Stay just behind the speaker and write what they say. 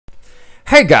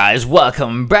Hey guys,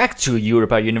 welcome back to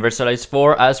Europa Universalis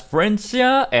 4 as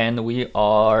Francia, and we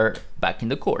are back in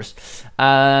the course.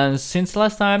 And since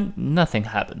last time, nothing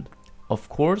happened. Of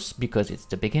course, because it's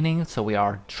the beginning, so we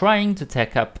are trying to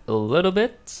tech up a little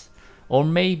bit, or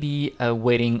maybe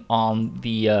waiting on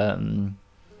the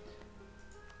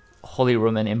Holy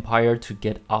Roman Empire to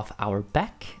get off our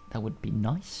back. That would be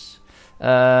nice.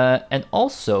 And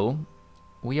also,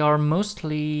 we are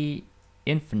mostly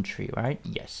infantry, right?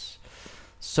 Yes.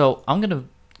 So I'm gonna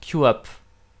queue up,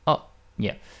 oh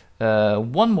yeah,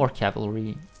 one more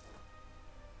cavalry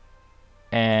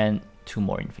and two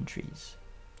more infantries.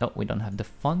 No, we don't have the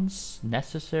funds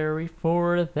necessary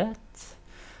for that.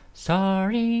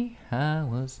 Sorry, I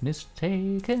was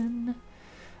mistaken.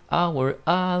 Our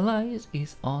allies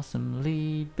is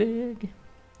awesomely big.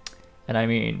 And I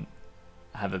mean,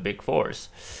 have a big force.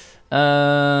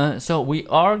 So we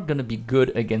are gonna be good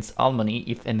against Almany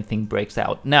if anything breaks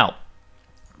out. Now,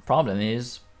 problem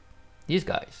is, these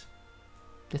guys,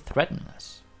 they threaten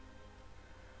us.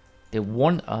 They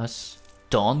warn us,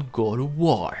 don't go to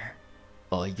war,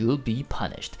 or you'll be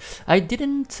punished. I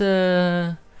didn't,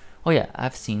 oh yeah,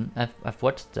 I've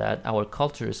watched that. Our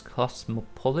culture is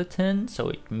cosmopolitan, so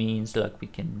it means like we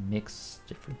can mix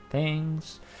different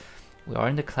things. We are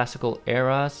in the classical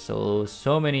era, so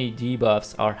many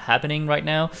debuffs are happening right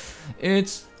now.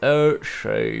 It's a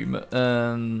shame.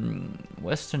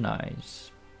 Westernize.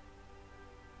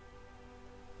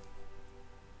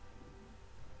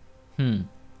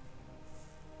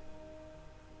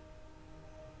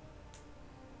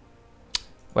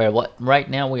 Well, what right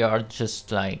now we are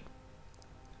just like,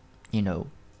 you know,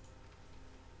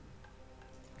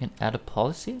 we can add a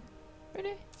policy?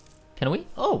 Really? Can we?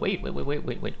 Oh, wait,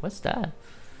 what's that?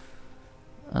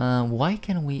 Why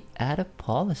can we add a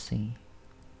policy?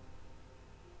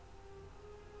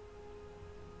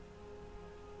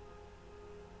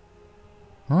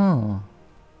 Oh.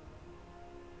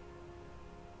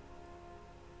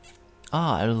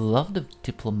 Ah, I love the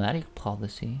diplomatic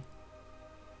policy,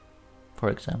 for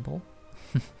example.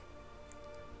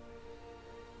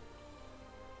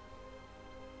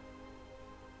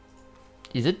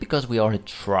 Is it because we are a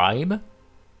tribe?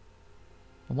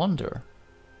 I wonder.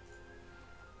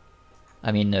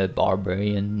 I mean, a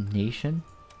barbarian nation?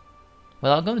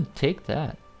 Well, I'm gonna take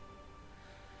that.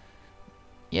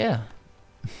 Yeah.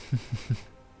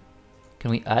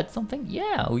 Can we add something?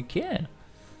 Yeah, we can.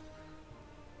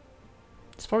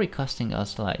 It's probably costing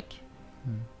us like...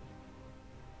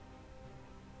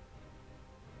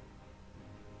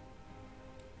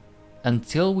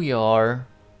 Until we are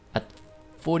at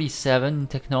 47 in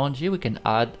technology, we can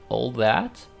add all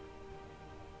that.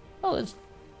 Well, let's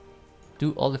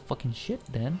do all the fucking shit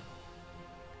then.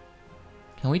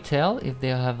 Can we tell if they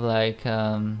have like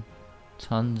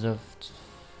tons of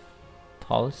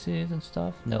policies and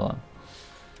stuff? No.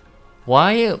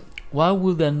 Why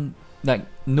would then, like,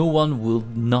 no one will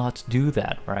not do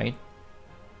that, right?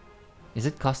 Is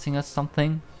it costing us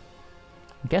something?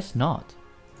 I guess not.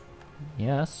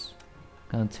 Yes.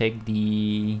 Gonna take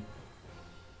the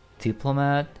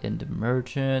diplomat and the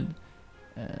merchant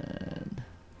and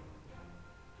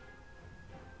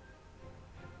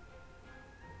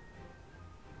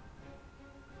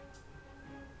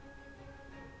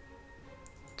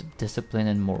the discipline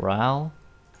and morale.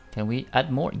 Can we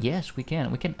add more? Yes, we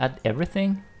can. We can add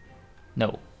everything.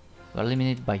 No, we're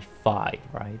limited by 5,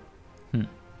 right? I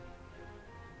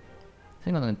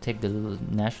think I'm gonna take the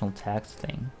national tax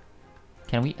thing.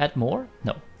 Can we add more?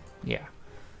 No. Yeah.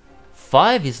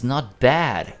 5 is not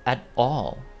bad at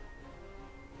all.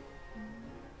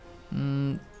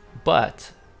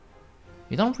 But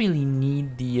you don't really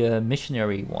need the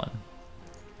missionary one.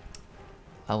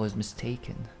 I was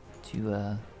mistaken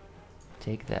to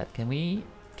take that. Can we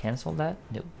cancel that?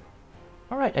 No.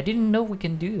 Alright, I didn't know we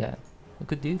can do that. We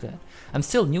could do that. I'm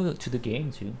still new to the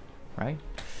game too, right?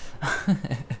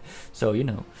 So, you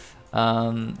know.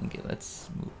 Okay, let's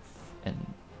move.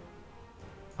 And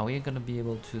are we gonna be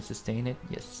able to sustain it?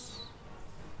 Yes.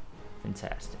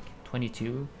 Fantastic.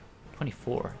 22,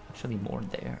 24, actually more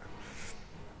there.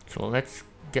 So let's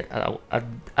get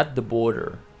at the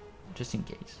border, just in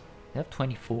case. They have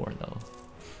 24 though.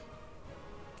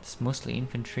 It's mostly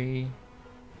infantry.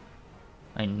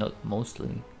 I mean, not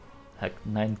mostly. Like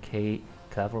 9k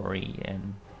cavalry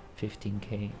and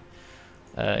 15k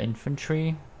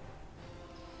infantry.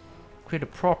 Create a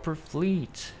proper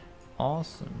fleet.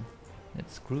 Awesome.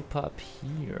 Let's group up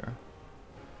here.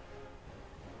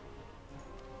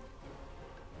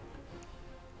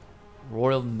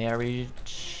 Royal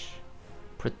marriage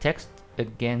protects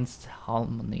against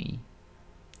harmony.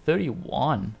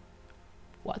 31.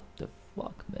 What the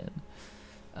fuck, man?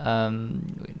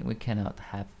 We cannot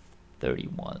have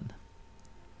 31.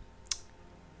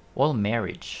 Well,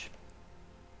 marriage.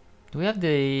 Do we have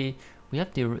the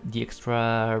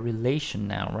extra relation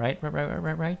now, right?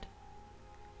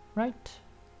 Right?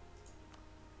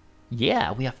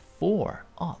 Yeah, we have 4.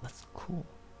 Oh, that's cool.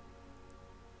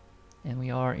 And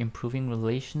we are improving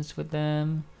relations with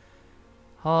them.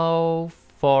 How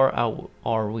far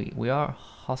are we? We are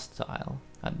hostile.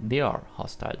 They are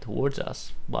hostile towards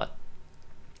us, but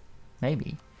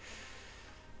maybe.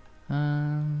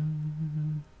 Yeah,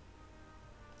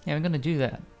 we're gonna do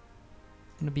that.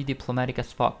 I'm gonna be diplomatic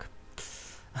as fuck.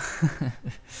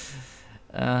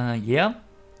 Yeah.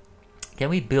 Can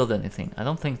we build anything? I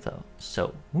don't think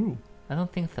so. I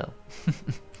don't think so.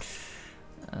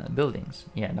 Buildings.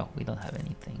 Yeah, no, we don't have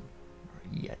anything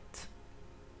yet.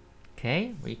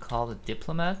 Okay, recall the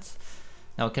diplomats.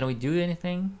 Now, can we do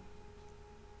anything?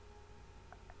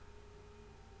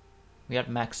 We are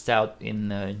maxed out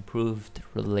in improved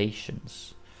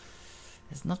relations.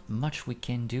 There's not much we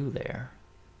can do there.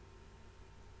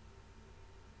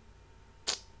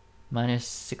 Minus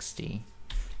 60.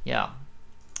 Yeah.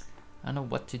 I don't know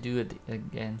what to do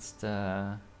against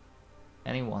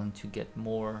anyone to get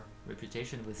more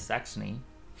reputation with Saxony.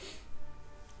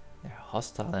 They're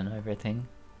hostile and everything.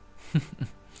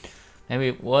 Maybe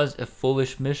it was a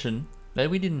foolish mission, but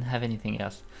we didn't have anything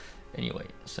else. Anyway,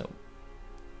 so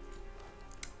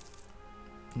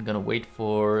I'm gonna wait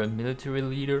for a military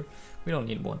leader. We don't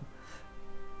need one.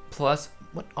 Plus,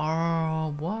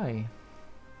 why?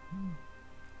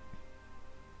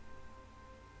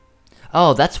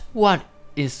 Oh, that's what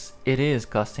it is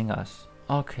costing us.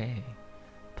 Okay.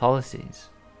 Policies.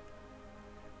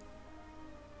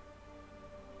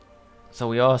 So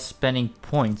we are spending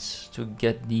points to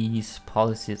get these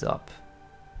policies up.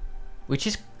 Which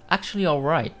is actually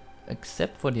alright.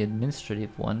 Except for the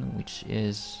administrative one, which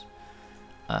is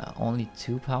only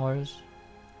 2 powers.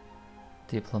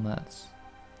 Diplomats.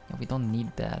 Yeah, we don't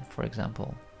need that, for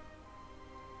example.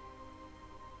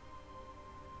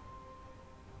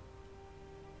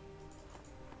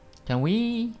 Can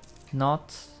we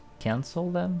not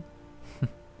cancel them?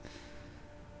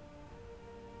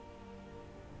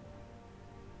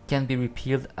 Can be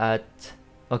repealed at...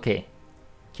 Okay,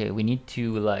 we need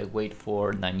to like wait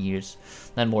for 9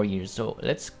 more years. So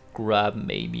let's grab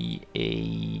maybe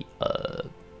a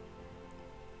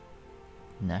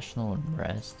national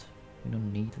unrest. We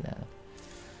don't need that.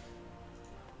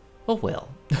 Oh well.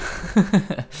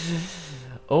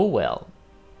 Oh well.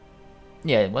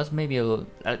 Yeah, it was maybe a little...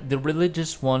 the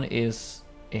religious one is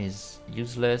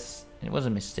useless. It was a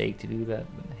mistake to do that,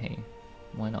 but hey,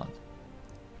 why not?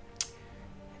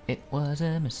 It was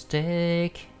a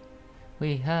mistake.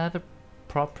 We have a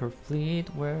proper fleet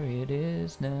where it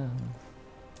is now.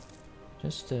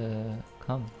 Just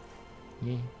come.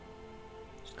 Yeah.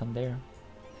 Just come there.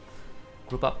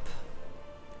 Group up.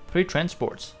 3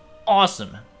 transports.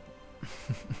 Awesome.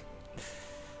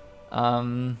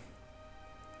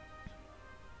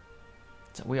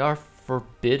 So we are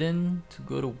forbidden to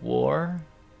go to war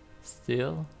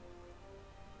still.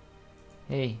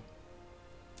 Hey.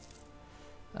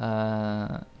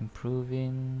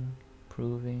 Improving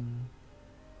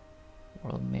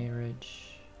world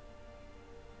marriage.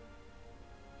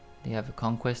 They have a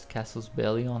conquest castles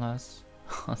belly on us.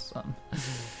 Awesome.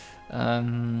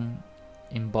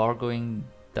 Embargoing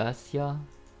Dacia.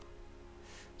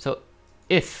 So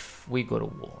if we go to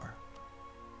war,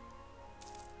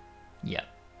 yeah.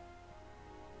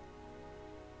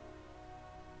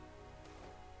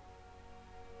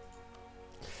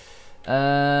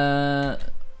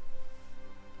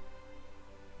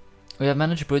 We have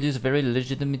managed to produce very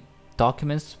legitimate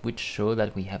documents which show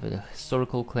that we have a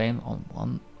historical claim on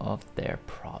one of their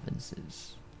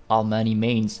provinces. Almani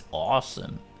Mainz,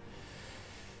 awesome.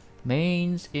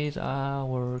 Mainz is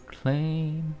our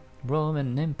claim.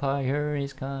 Roman Empire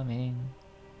is coming.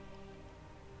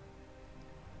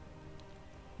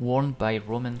 Warned by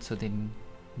Romans so they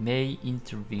may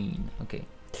intervene. Okay.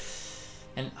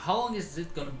 And how long is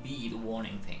it gonna be, the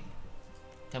warning thing?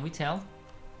 Can we tell?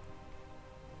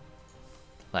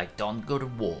 Like, don't go to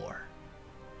war.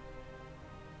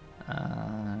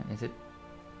 Is it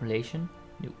relation?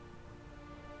 No.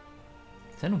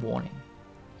 It's a warning.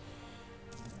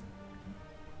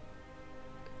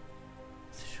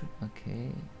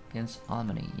 Okay, against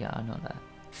Almany. Yeah, I know that.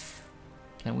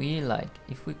 Can we, like,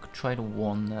 if we could try to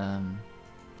warn them?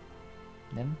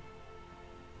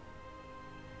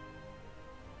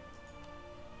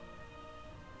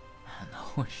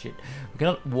 No shit. We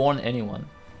cannot warn anyone.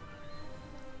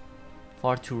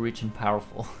 Far too rich and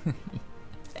powerful.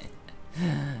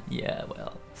 Yeah,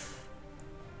 well.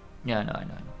 Yeah, I know, I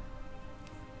know, I know.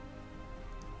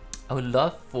 I would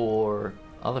love for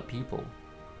other people,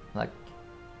 like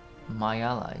my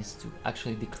allies, to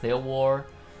actually declare war,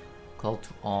 call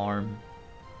to arm.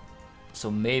 So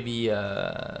maybe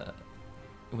it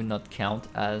would not count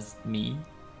as me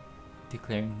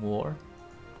declaring war.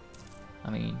 I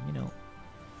mean, you know,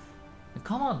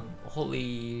 come on,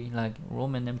 Holy like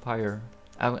Roman Empire.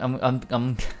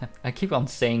 I'm I keep on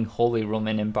saying Holy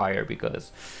Roman Empire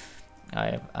because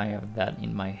I have that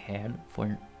in my head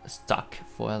for stuck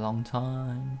for a long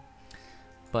time.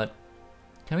 But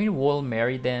can we all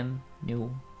marry them? No.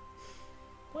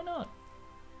 Why not?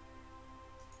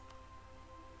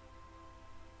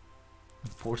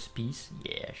 Force peace?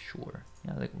 Yeah, sure.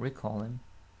 Yeah, like recall him.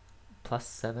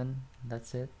 +7.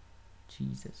 That's it.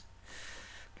 Jesus.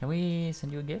 Can we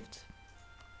send you a gift?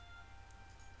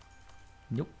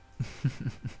 Nope.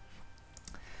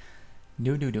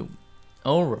 No, no, no.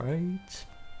 All right.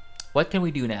 What can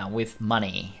we do now with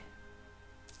money?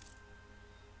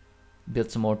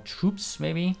 Build some more troops,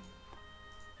 maybe?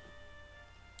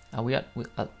 Are we at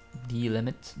the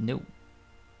limit? No.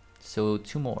 So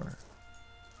 2 more.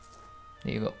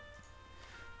 There you go.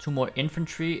 2 more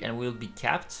infantry and we'll be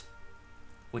capped,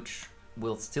 which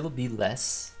will still be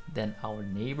less than our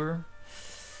neighbor.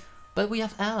 But we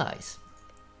have allies,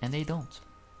 and they don't,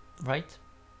 right?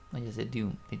 Well, yes, they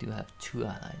do. They do have 2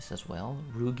 allies as well.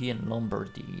 Rugi and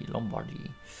Lombardy.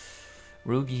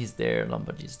 Rugi is there,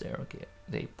 Lombardy is there. Okay,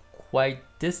 they quite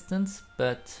distant,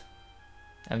 but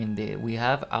I mean, we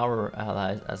have our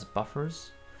allies as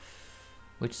buffers,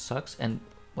 which sucks. And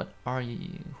what are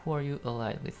you? Who are you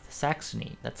allied with?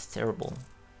 Saxony. That's terrible.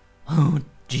 Oh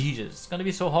Jesus, it's gonna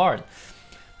be so hard.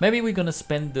 Maybe we're gonna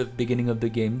spend the beginning of the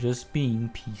game just being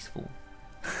peaceful.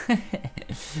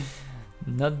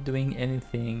 Not doing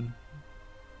anything.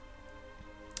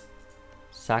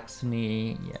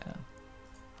 Saxony, yeah.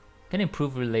 Can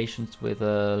improve relations with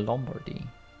Lombardy.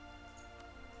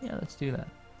 Yeah, let's do that.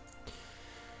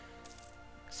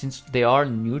 Since they are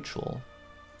neutral,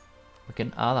 we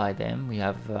can ally them. We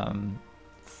have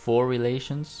 4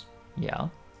 relations. Yeah.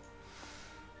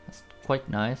 That's quite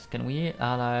nice. Can we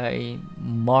ally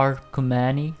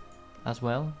Marcomanni as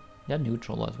well? They're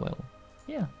neutral as well.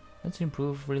 Yeah, let's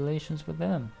improve relations with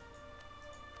them.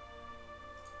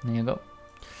 There you go.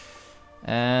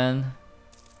 And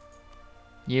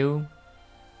you,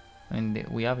 I mean,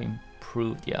 we have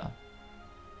improved, yeah.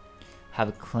 Have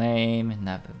a claim and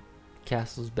have a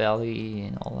castle's belly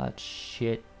and all that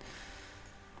shit.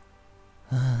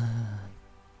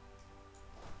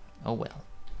 Oh well.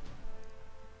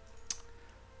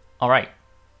 Alright.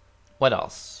 What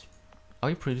else? Are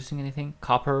we producing anything?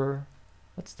 Copper?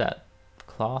 What's that?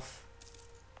 Cloth?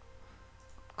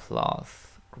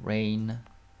 Cloth. Grain.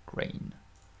 Grain.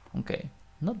 Okay.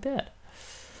 Not bad.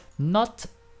 Not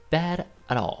bad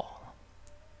at all.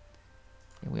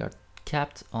 Okay, we are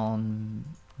capped on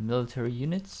military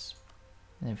units.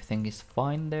 Everything is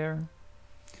fine there.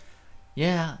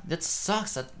 Yeah, that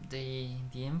sucks that the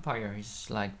Empire is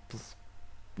like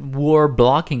war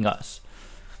blocking us.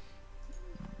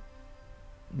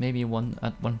 Maybe at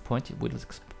one point it will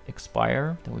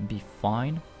expire. That would be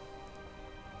fine.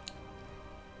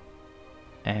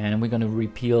 And we're gonna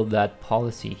repeal that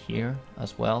policy here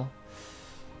as well.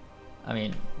 I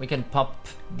mean, we can pop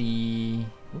the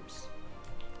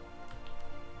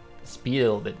speed a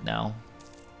little bit now,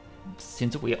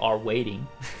 since we are waiting.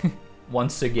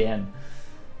 Once again,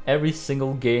 every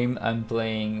single game I'm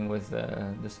playing with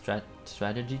the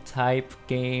strategy type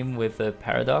game with a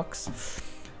paradox,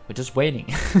 we're just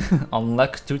waiting on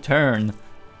luck to turn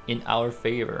in our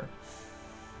favor.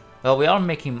 Well, we are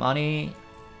making money,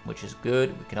 which is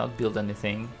good. We cannot build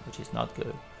anything, which is not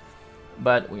good.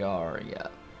 But we are, yeah,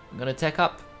 gonna take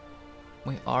up.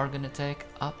 We are gonna take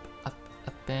up,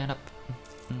 and up.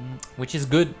 Which is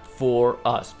good for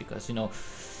us, because, you know,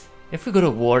 if we go to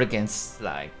war against,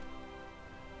 like,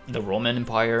 the Roman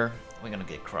Empire, we're gonna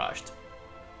get crushed.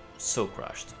 So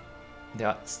crushed. They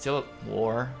are still at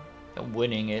war. They're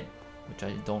winning it, which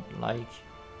I don't like.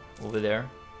 Over there.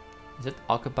 Is it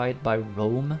occupied by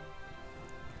Rome?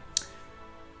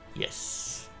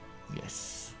 Yes.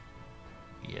 Yes.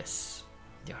 Yes.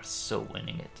 They are so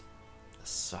winning it. That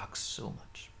sucks so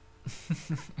much.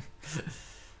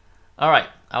 Alright,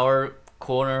 our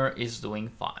corner is doing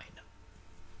fine.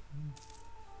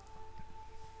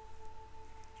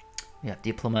 Yeah,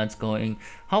 diplomats going.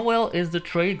 How well is the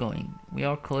trade going? We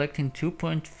are collecting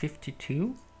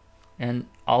 2.52. And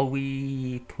are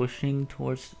we pushing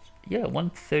towards, yeah,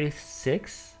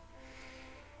 136?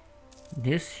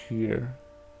 This here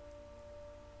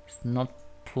is not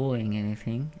pulling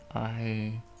anything.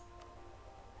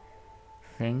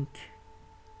 think.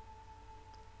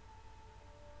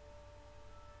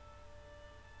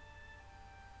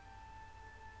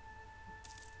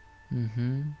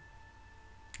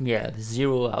 Yeah, the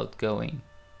 0 outgoing.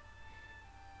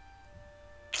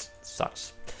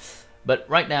 Sucks. But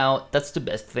right now, that's the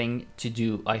best thing to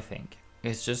do, I think.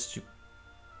 It's just to...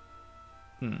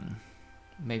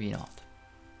 maybe not.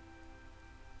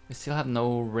 We still have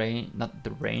no range, not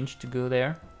the range to go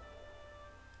there.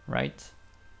 Right?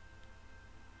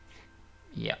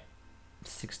 Yeah.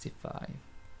 65.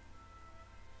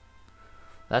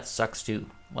 That sucks too.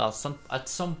 Well, at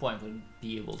some point we'll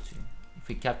be able to. If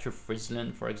we capture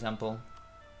Friesland, for example,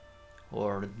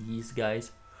 or these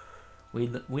guys, I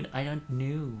don't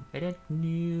know. I don't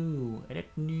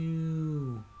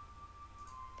know.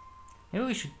 Maybe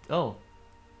we should. Oh,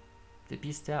 they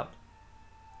pieced out.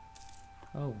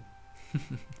 Oh,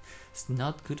 it's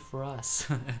not good for us.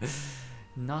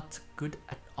 Not good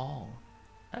at all.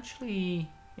 Actually,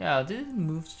 yeah, they didn't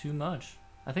move too much.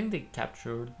 I think they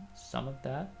captured some of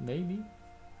that, maybe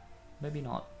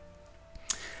not.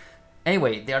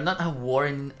 Anyway, they are not at war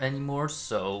anymore,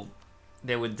 so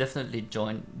they would definitely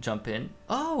jump in.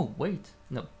 Oh, wait,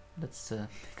 no, that's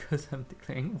because I'm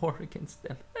declaring war against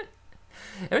them.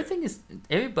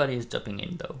 Everybody is jumping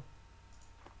in though,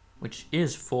 which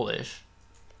is foolish,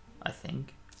 I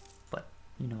think, but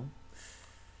you know.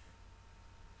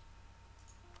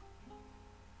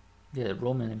 Yeah, the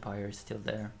Roman Empire is still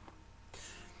there.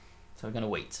 So we're gonna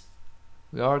wait.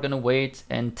 We are gonna wait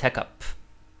and tech up,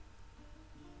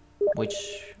 which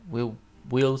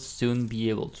we'll soon be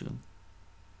able to.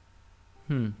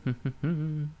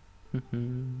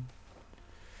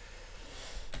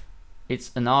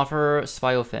 It's an offer,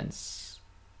 spy offense.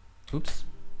 Oops.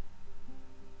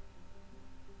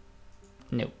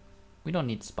 No, we don't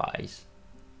need spies.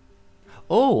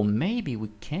 Oh, maybe we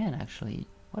can actually.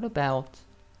 What about...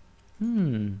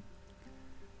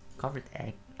 Covert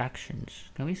actions.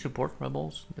 Can we support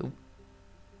rebels? Nope.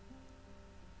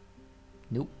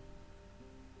 Nope.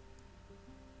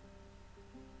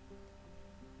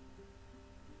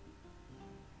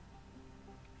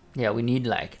 Yeah, we need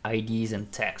like IDs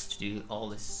and text to do all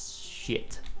this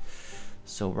shit.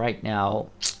 So right now,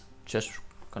 just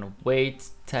gonna wait,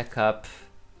 tech up,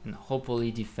 and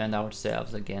hopefully defend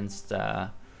ourselves against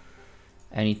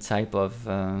any type of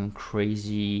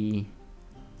crazy...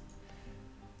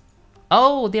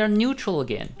 Oh, they are neutral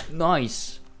again.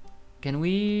 Nice. Can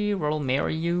we roll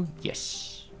marry you?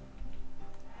 Yes.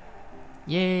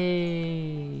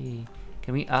 Yay.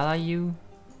 Can we ally you?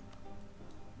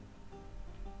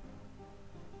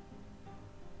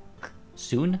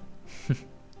 Soon?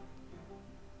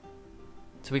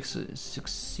 So we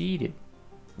succeeded.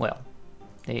 Well,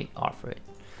 they offer it.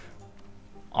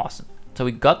 Awesome. So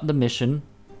we got the mission.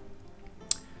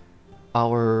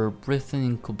 Our Britain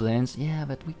in Koblenz. Yeah,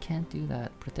 but we can't do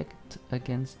that. Protect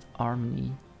against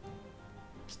Army.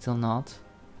 Still not.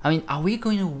 I mean, are we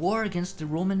going to war against the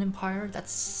Roman Empire? That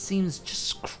seems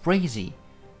just crazy.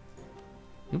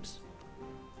 Oops.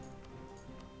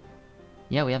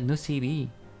 Yeah, we have no CB.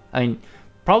 I mean,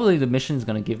 probably the mission is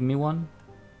gonna give me one.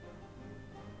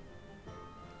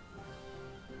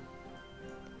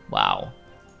 Wow.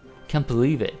 Can't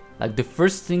believe it. Like, the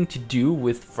first thing to do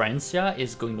with Francia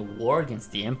is going to war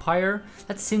against the Empire?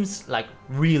 That seems like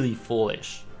really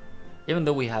foolish. Even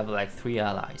though we have like 3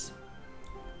 allies.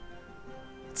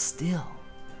 Still,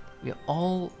 we're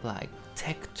all like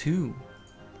Tech 2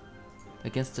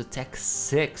 against the Tech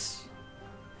 6.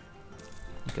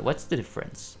 Okay, what's the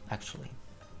difference actually?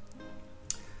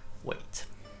 Wait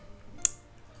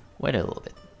a little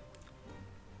bit.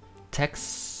 Tech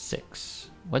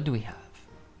 6, what do we have?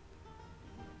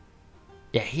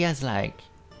 Yeah, he has like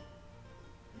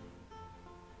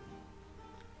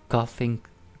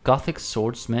Gothic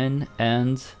swordsman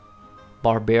and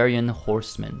barbarian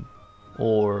horseman,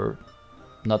 or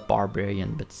not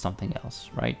barbarian but something else,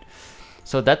 right?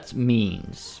 So that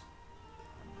means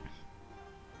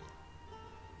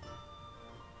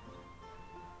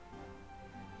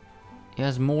he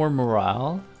has more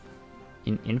morale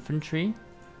in infantry,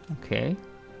 okay,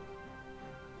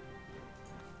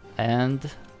 and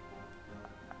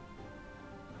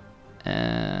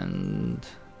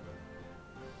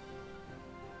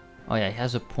oh yeah, he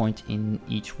has a point in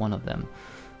each one of them.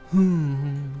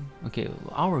 Okay,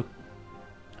 our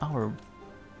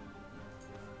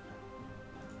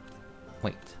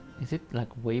wait, is it like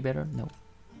way better? No.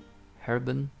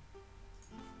 Herben.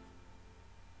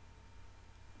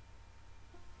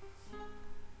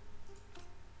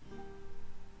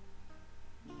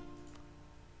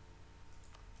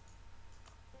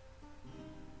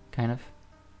 Kind of.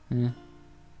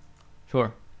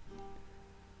 Sure.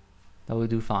 That will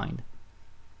do fine.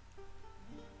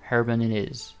 Herban it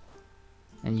is.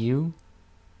 And you?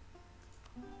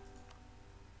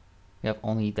 You have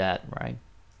only that, right?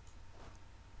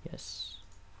 Yes.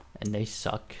 And they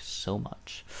suck so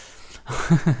much.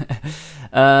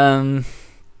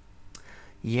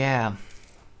 Yeah.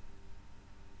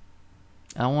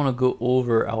 I don't want to go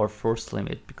over our force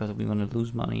limit because we're going to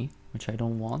lose money, which I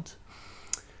don't want.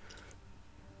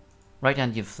 Right now,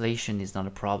 the inflation is not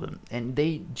a problem. And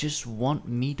they just want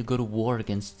me to go to war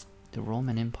against the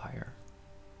Roman Empire.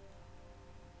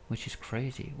 Which is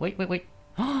crazy. Wait.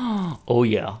 Oh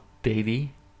yeah,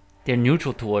 baby. They're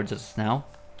neutral towards us now.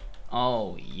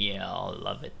 Oh yeah, I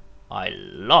love it. I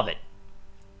love it.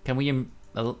 Can we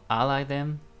ally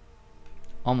them?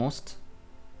 Almost.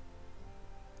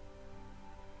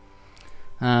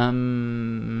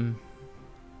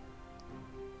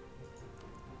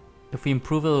 If we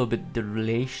improve a little bit the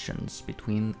relations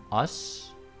between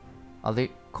us, are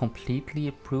they completely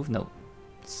approved? No.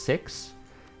 6?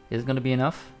 Is it gonna be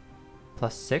enough?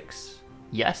 Plus 6?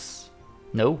 Yes.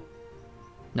 No.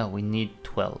 No, we need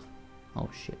 12. Oh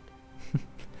shit.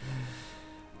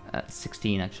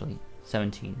 16 actually.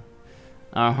 17.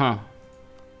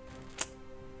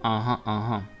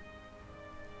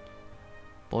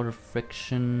 Border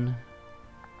friction.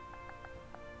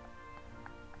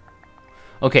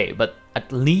 Okay, but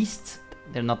at least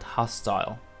they're not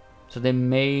hostile. So they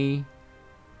may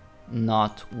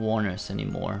not warn us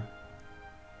anymore.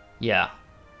 Yeah.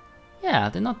 Yeah,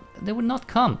 they would not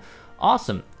come.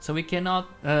 Awesome. So we cannot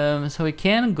so we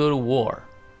can go to war.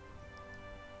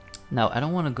 Now I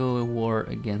don't want to go to war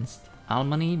against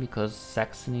Almany because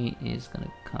Saxony is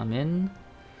gonna come in,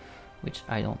 which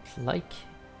I don't like.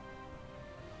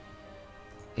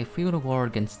 If we go to war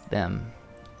against them,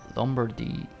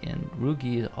 Lombardy and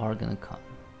Rugi are gonna come,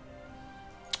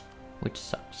 which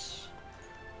sucks.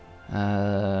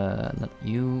 Not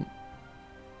you,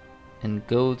 and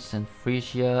Goats and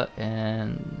Frisia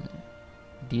and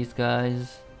these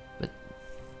guys, but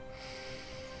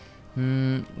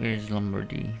where's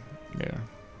Lombardy? There.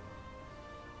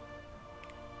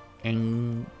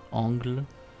 Angle,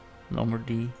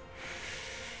 Lombardy.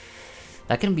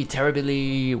 That can be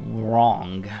terribly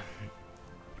wrong.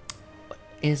 What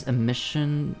is a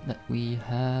mission that we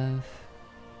have?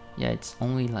 Yeah, it's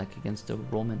only like against the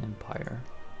Roman Empire,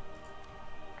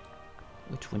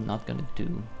 which we're not gonna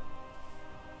do.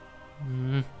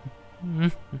 I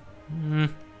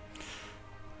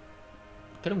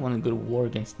kind of want to go to war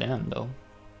against them, though.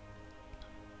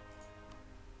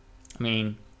 I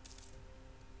mean,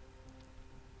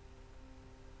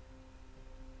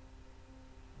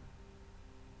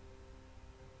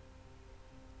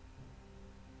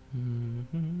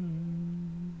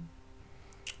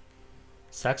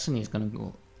 Saxony is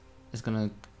gonna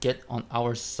get on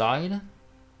our side,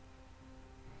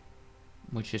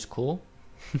 which is cool.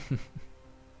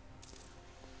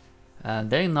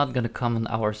 They're not gonna come on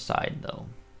our side though,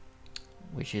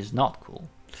 which is not cool.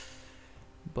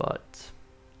 But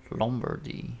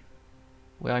Lombardy,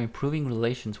 we are improving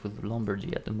relations with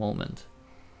Lombardy at the moment.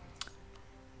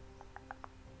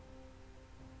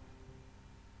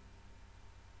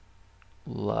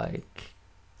 Like,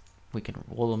 we can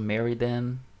roll and marry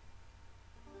them.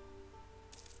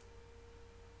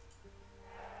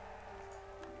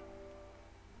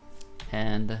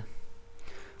 And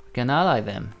we can ally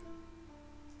them.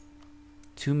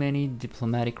 Too many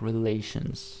diplomatic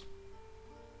relations.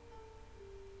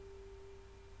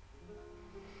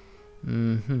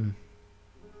 We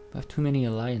have too many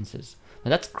alliances. Now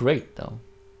that's great though,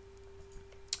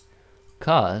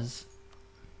 cause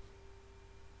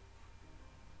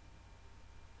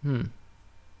it's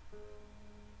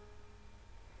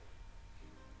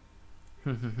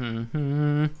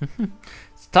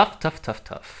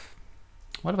tough.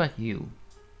 What about you?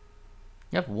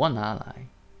 You have one ally.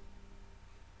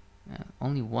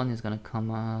 Only one is gonna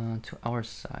come to our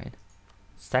side.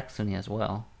 Saxony as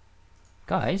well.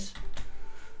 Guys,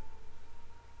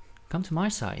 come to my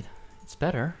side. It's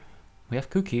better. We have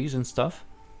cookies and stuff.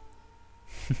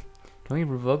 Can we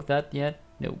revoke that yet?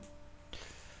 No.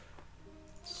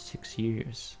 6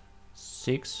 years.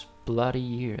 6 bloody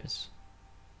years.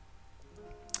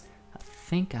 I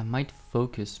think I might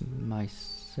focus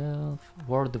myself.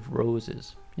 War of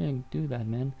Roses. Yeah, do that,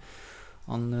 man.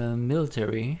 On the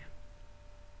military.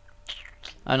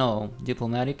 I know,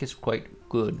 diplomatic is quite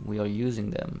good. We are using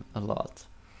them a lot.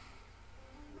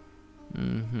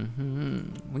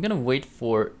 We're gonna wait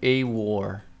for a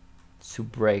war to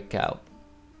break out.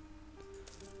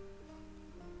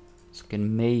 So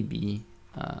can maybe...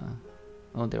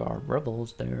 oh, there are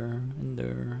rebels there and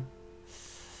there.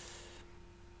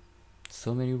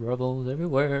 So many rebels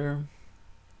everywhere.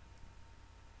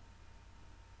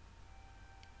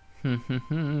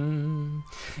 And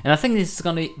I think this is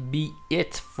gonna be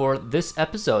it for this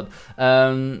episode.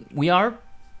 We are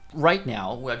right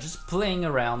now, we're just playing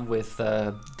around with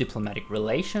diplomatic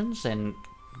relations and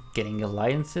getting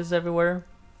alliances everywhere.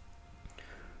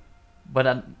 But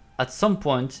at some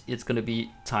point, it's going to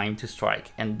be time to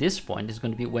strike. And this point is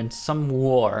going to be when some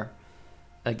war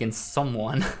against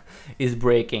someone is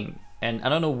breaking. And I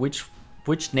don't know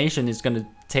which nation is going to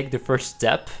take the first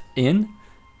step in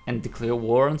and declare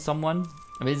war on someone.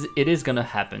 I mean, it is going to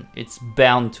happen. It's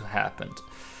bound to happen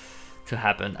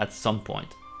at some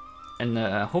point. And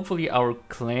hopefully our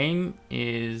claim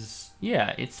is,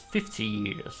 yeah, it's 50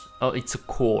 years. Oh, it's a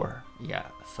core. Yeah,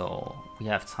 so we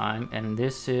have time. And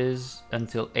this is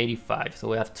until 85. So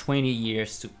we have 20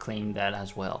 years to claim that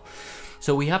as well.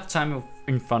 So we have time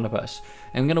in front of us.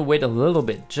 And I'm going to wait a little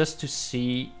bit just to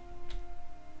see.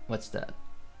 What's that?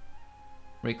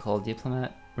 Recall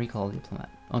diplomat. Recall diplomat.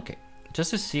 Okay.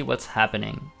 Just to see what's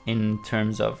happening in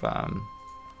terms of...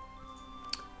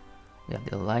 we have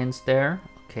the alliance there.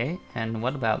 Okay, and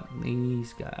what about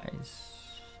these guys?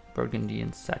 Burgundy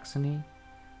and Saxony.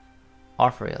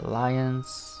 Offer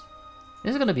alliance.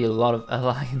 There's gonna be a lot of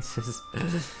alliances.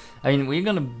 I mean, we're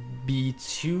gonna be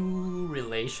 2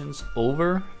 relations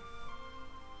over.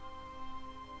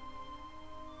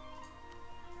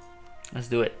 Let's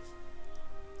do it.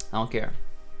 I don't care.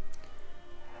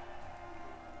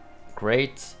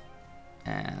 Great.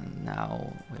 And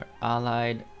now we're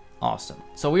allied. Awesome.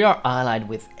 So we are allied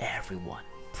with everyone.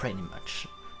 Pretty much,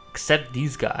 except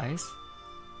these guys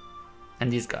and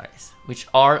these guys, which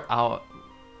are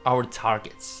our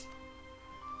targets.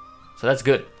 So that's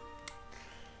good.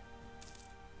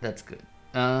 That's good.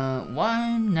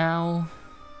 Why now?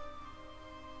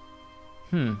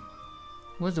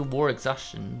 Was the war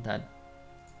exhaustion that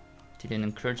didn't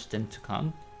encourage them to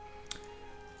come?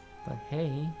 But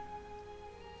hey,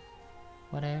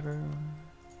 whatever.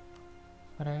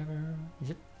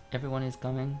 Is it? Everyone is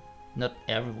coming. Not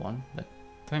everyone, but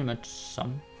pretty much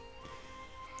some.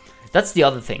 That's the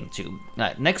other thing too.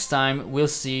 Next time we'll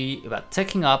see about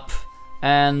taking up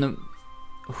and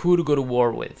who to go to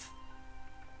war with.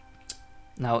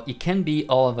 Now it can be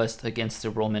all of us against the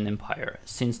Roman Empire,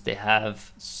 since they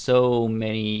have so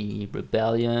many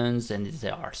rebellions and they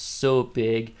are so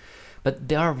big, but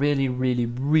they are really, really,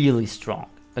 really strong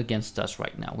against us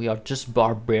right now. We are just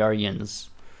barbarians.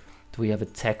 We have a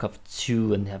tech of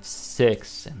 2 and they have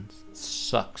 6 and it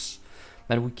sucks.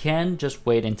 But we can just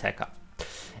wait and tech up.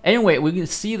 Anyway, we will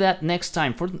see that next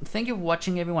time. Thank you for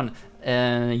watching, everyone.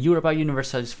 Europa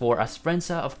Universalis for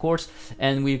Francia, of course.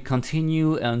 And we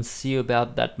continue and see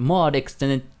about that mod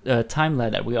extended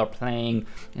timeline that we are playing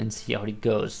and see how it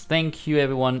goes. Thank you,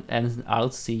 everyone, and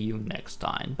I'll see you next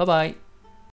time. Bye-bye.